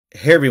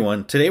Hey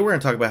everyone, today we're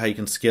going to talk about how you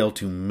can scale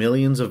to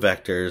millions of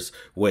vectors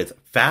with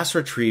fast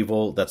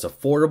retrieval that's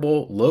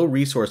affordable, low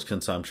resource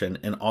consumption,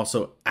 and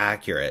also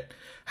accurate.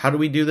 How do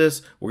we do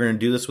this? We're going to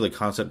do this with a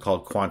concept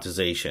called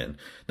quantization.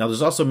 Now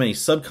there's also many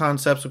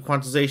sub-concepts of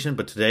quantization,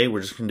 but today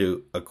we're just going to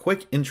do a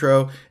quick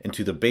intro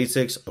into the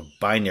basics of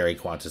binary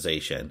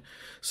quantization.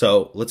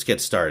 So let's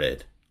get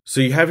started. So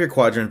you have your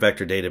Qdrant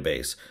vector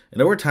database,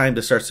 and over time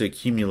this starts to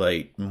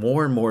accumulate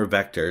more and more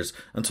vectors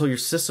until your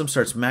system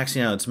starts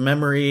maxing out its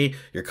memory,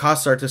 your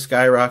costs start to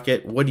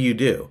skyrocket. What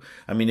do?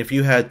 I mean, if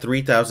you had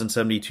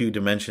 3072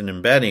 dimension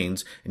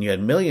embeddings and you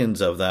had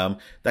millions of them,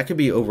 that could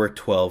be over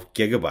 12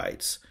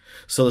 gigabytes.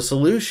 So the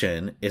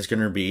solution is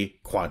going to be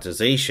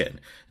quantization.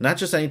 Not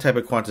just any type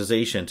of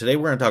quantization. Today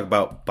we're going to talk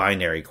about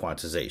binary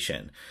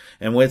quantization.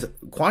 And with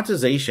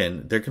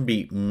quantization, there can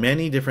be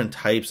many different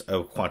types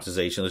of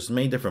quantization. There's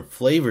many different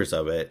flavors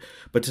of it.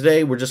 But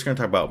today we're just going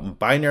to talk about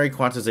binary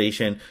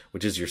quantization,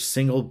 which is your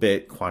single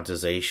bit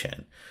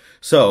quantization.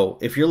 So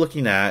if you're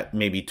looking at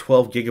maybe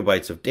 12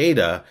 gigabytes of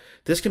data,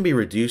 this can be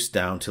reduced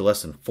down to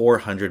less than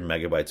 400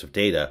 megabytes of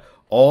data,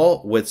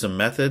 all with some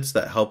methods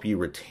that help you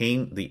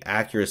retain the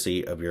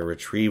accuracy of your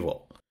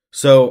retrieval.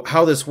 So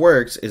how this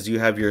works is you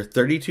have your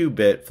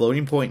 32-bit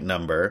floating point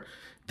number.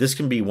 This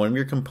can be one of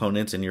your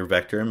components in your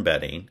vector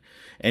embedding,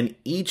 and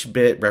each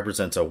bit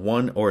represents a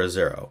 1 or a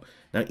 0.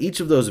 Now each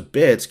of those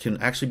bits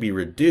can actually be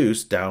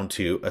reduced down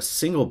to a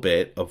single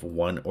bit of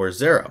 1 or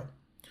 0.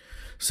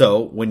 So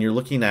when you're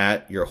looking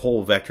at your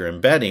whole vector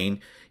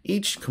embedding,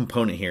 each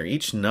component here,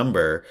 each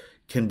number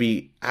can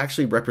be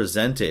actually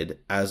represented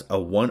as a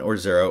 1 or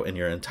 0 in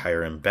your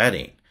entire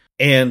embedding.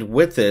 And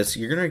with this,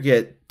 you're going to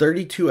get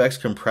 32x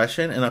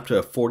compression and up to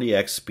a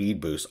 40x speed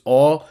boost,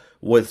 all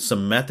with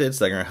some methods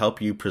that are going to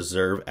help you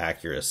preserve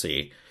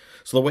accuracy.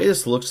 So the way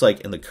this looks like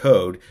in the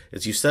code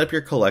is you set up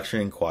your collection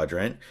in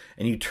Qdrant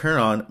and you turn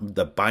on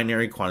the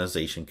binary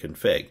quantization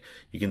config.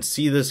 You can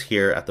see this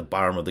here at the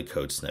bottom of the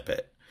code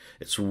snippet.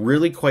 It's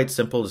really quite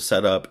simple to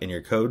set up in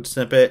your code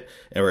snippet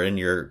or in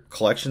your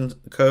collection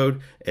code.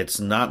 It's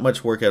not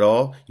much work at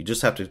all. You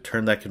just have to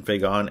turn that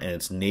config on and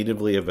it's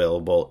natively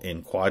available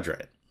in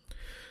Qdrant.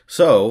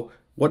 So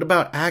what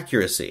about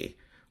accuracy?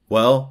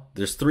 Well,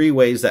 there's three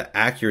ways that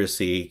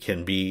accuracy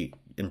can be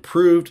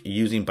improved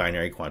using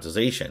binary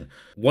quantization.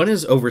 One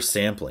is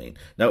oversampling.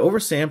 Now,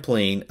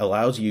 oversampling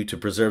allows you to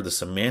preserve the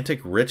semantic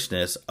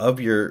richness of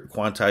your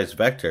quantized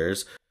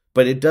vectors,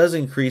 but it does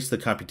increase the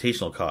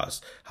computational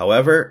cost.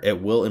 However,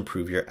 it will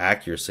improve your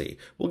accuracy.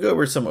 We'll go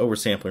over some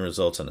oversampling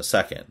results in a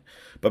second.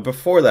 But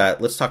before that,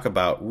 let's talk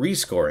about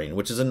rescoring,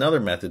 which is another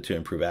method to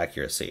improve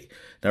accuracy.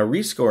 Now,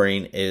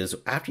 rescoring is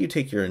after you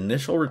take your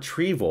initial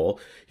retrieval,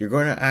 you're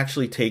going to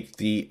actually take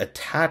the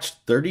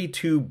attached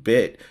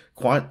 32-bit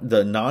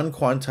the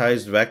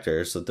non-quantized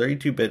vectors, the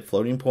 32-bit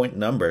floating point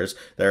numbers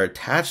that are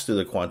attached to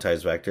the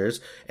quantized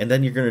vectors, and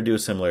then you're going to do a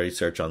similarity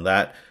search on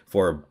that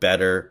for a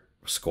better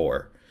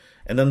score.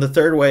 And then the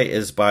third way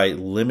is by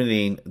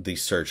limiting the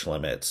search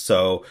limits.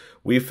 So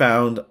we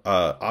found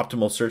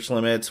optimal search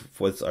limits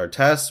with our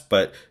tests,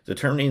 but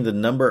determining the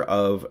number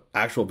of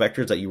actual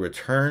vectors that you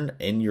return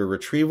in your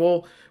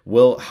retrieval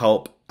will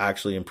help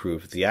actually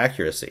improve the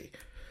accuracy.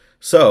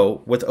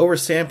 So with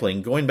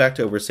oversampling, going back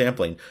to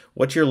oversampling,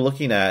 what you're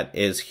looking at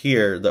is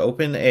here the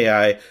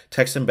OpenAI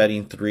text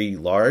embedding 3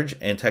 large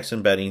and text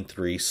embedding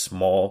 3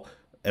 small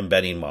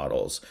embedding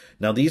models.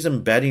 Now these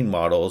embedding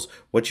models,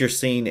 what you're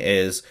seeing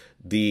is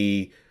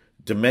the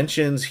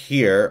dimensions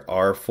here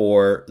are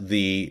for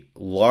the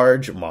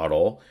large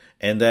model,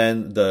 and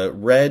then the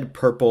red,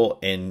 purple,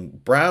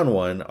 and brown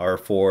one are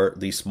for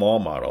the small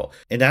model.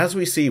 And as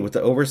we see with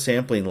the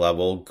oversampling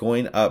level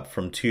going up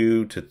from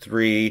 2 to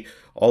 3,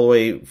 all the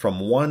way from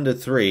 1 to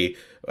 3,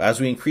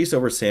 as we increase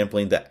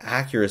oversampling, the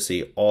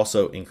accuracy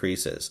also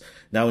increases.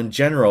 Now, in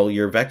general,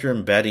 your vector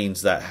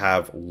embeddings that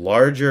have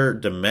larger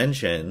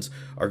dimensions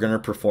are going to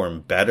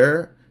perform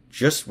better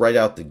just right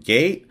out the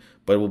gate,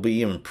 but will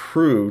be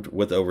improved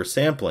with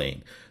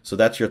oversampling. So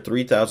that's your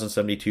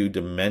 3072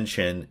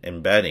 dimension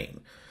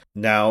embedding.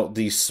 Now,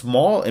 the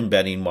small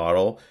embedding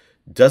model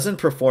doesn't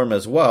perform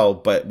as well,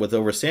 but with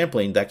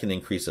oversampling, that can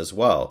increase as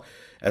well.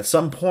 At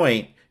some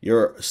point,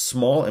 your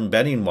small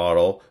embedding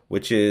model,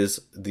 which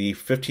is the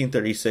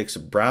 1536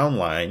 brown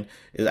line,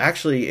 it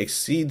actually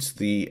exceeds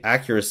the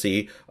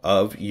accuracy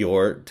of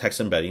your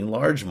text embedding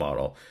large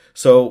model.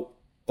 So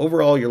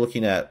overall, you're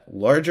looking at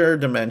larger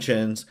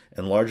dimensions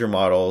and larger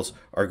models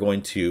are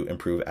going to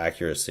improve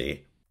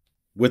accuracy.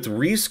 With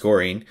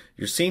rescoring,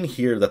 you're seeing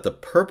here that the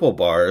purple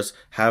bars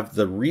have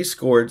the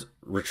rescored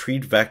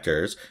retrieved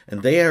vectors,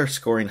 and they are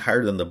scoring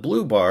higher than the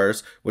blue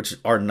bars, which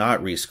are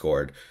not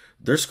rescored.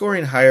 They're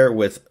scoring higher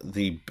with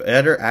the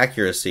better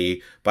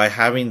accuracy by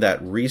having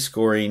that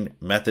rescoring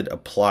method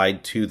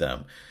applied to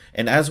them.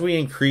 And as we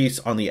increase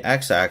on the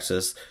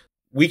x-axis,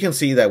 we can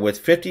see that with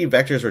 50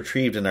 vectors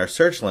retrieved in our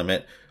search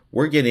limit,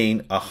 we're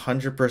getting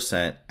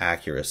 100%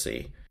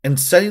 accuracy. And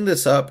setting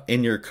this up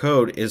in your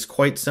code is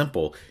quite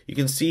simple. You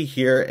can see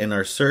here in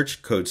our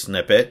search code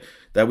snippet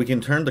that we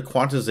can turn the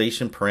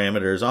quantization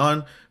parameters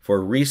on for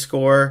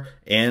rescore,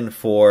 and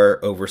for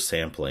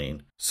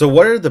oversampling. So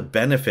what are the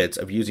benefits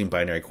of using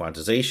binary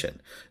quantization?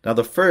 Now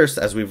the first,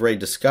 as we've already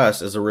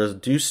discussed, is a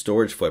reduced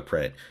storage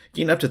footprint,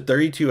 getting up to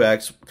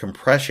 32x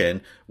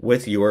compression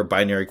with your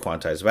binary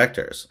quantized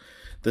vectors.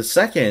 The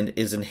second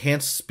is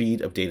enhanced speed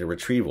of data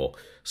retrieval.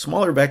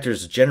 Smaller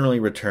vectors generally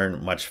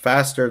return much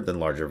faster than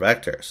larger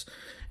vectors.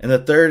 And the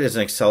third is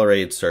an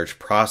accelerated search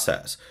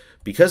process.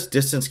 Because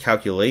distance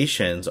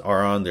calculations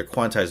are on their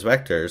quantized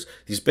vectors,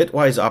 these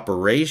bitwise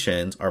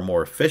operations are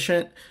more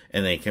efficient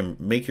and they can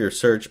make your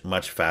search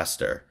much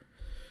faster.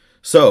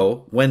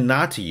 So, when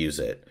not to use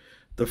it.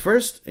 The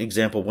first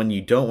example when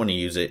you don't want to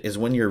use it is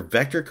when your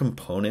vector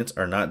components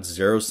are not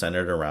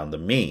zero-centered around the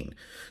mean.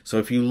 So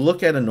if you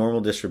look at a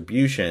normal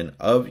distribution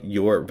of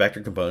your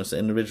vector components, the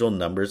individual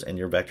numbers and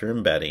your vector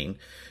embedding,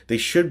 they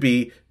should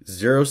be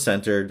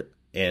zero-centered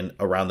and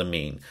around the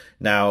mean.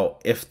 Now,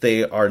 if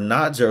they are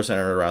not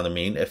zero-centered around the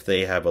mean, if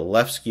they have a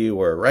left skew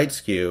or a right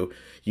skew,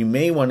 you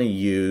may want to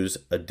use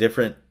a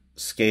different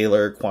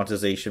scalar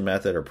quantization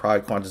method or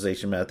product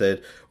quantization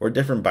method or a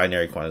different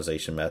binary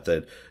quantization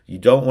method. You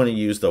don't want to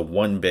use the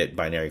 1-bit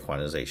binary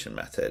quantization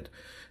method.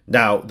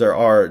 Now, there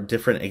are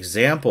different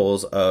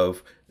examples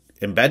of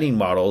embedding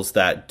models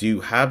that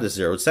do have the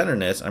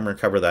zero-centeredness. I'm going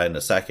to cover that in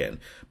a second.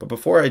 But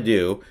before I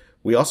do,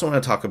 we also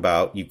want to talk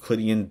about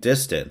Euclidean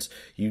distance.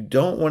 You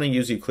don't want to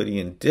use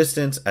Euclidean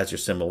distance as your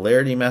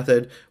similarity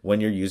method when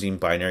you're using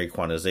binary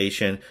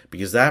quantization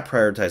because that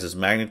prioritizes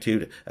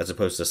magnitude as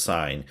opposed to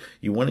sign.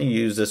 You want to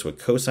use this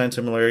with cosine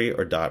similarity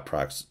or dot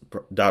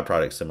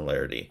product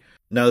similarity.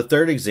 Now the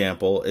third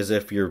example is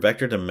if your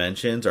vector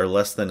dimensions are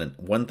less than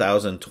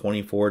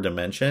 1024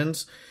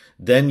 dimensions,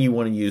 then you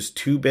want to use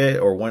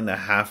 2-bit or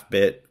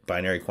 1.5-bit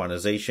binary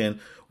quantization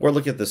or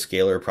look at the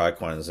scalar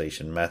product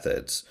quantization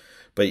methods.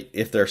 But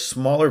if they're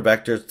smaller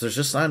vectors, there's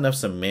just not enough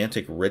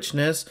semantic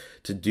richness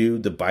to do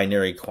the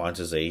binary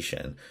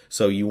quantization.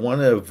 So you want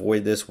to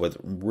avoid this with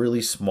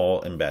really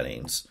small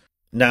embeddings.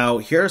 Now,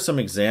 here are some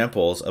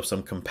examples of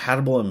some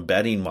compatible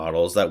embedding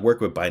models that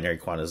work with binary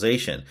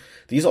quantization.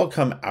 These all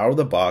come out of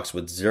the box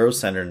with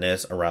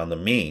zero-centeredness around the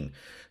mean.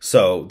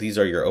 So these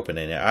are your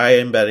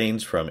OpenAI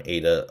embeddings from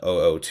Ada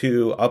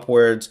 002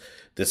 upwards.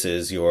 This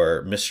is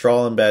your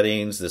Mistral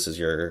embeddings. This is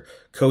your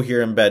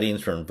Cohere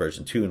embeddings from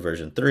version 2 and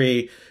version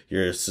 3.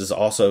 This is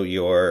also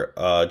your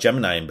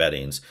Gemini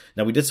embeddings.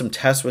 Now we did some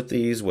tests with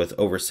these with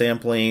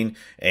oversampling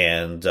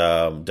and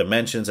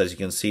dimensions, as you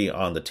can see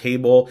on the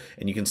table,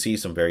 and you can see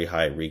some very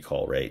high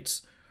recall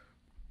rates.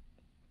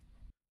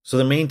 So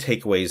the main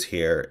takeaways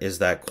here is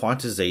that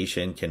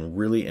quantization can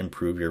really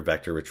improve your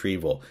vector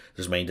retrieval.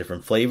 There's many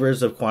different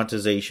flavors of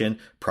quantization: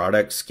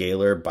 product,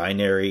 scalar,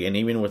 binary, and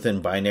even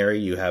within binary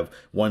you have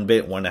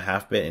 1-bit,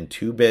 1.5-bit, and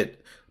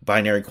 2-bit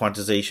binary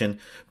quantization,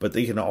 but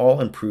they can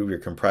all improve your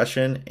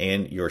compression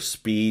and your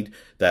speed.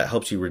 That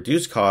helps you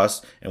reduce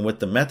costs, and with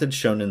the methods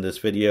shown in this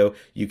video,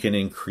 you can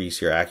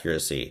increase your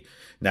accuracy.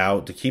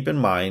 Now, to keep in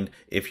mind,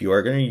 if you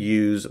are going to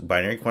use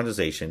binary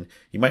quantization,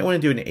 you might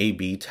want to do an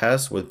A/B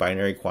test with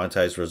binary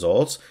quantized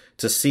results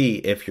to see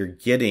if you're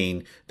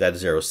getting that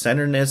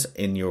zero-centeredness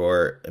in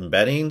your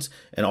embeddings,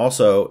 and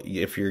also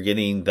if you're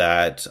getting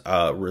that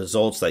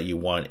results that you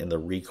want in the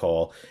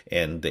recall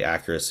and the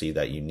accuracy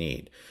that you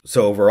need.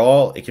 So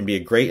overall, it can be a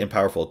great and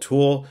powerful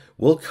tool.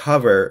 We'll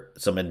cover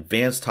some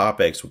advanced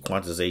topics with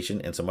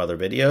quantization in some other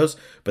videos,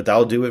 but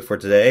that'll do it for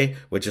today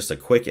with just a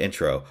quick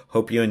intro.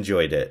 Hope you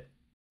enjoyed it.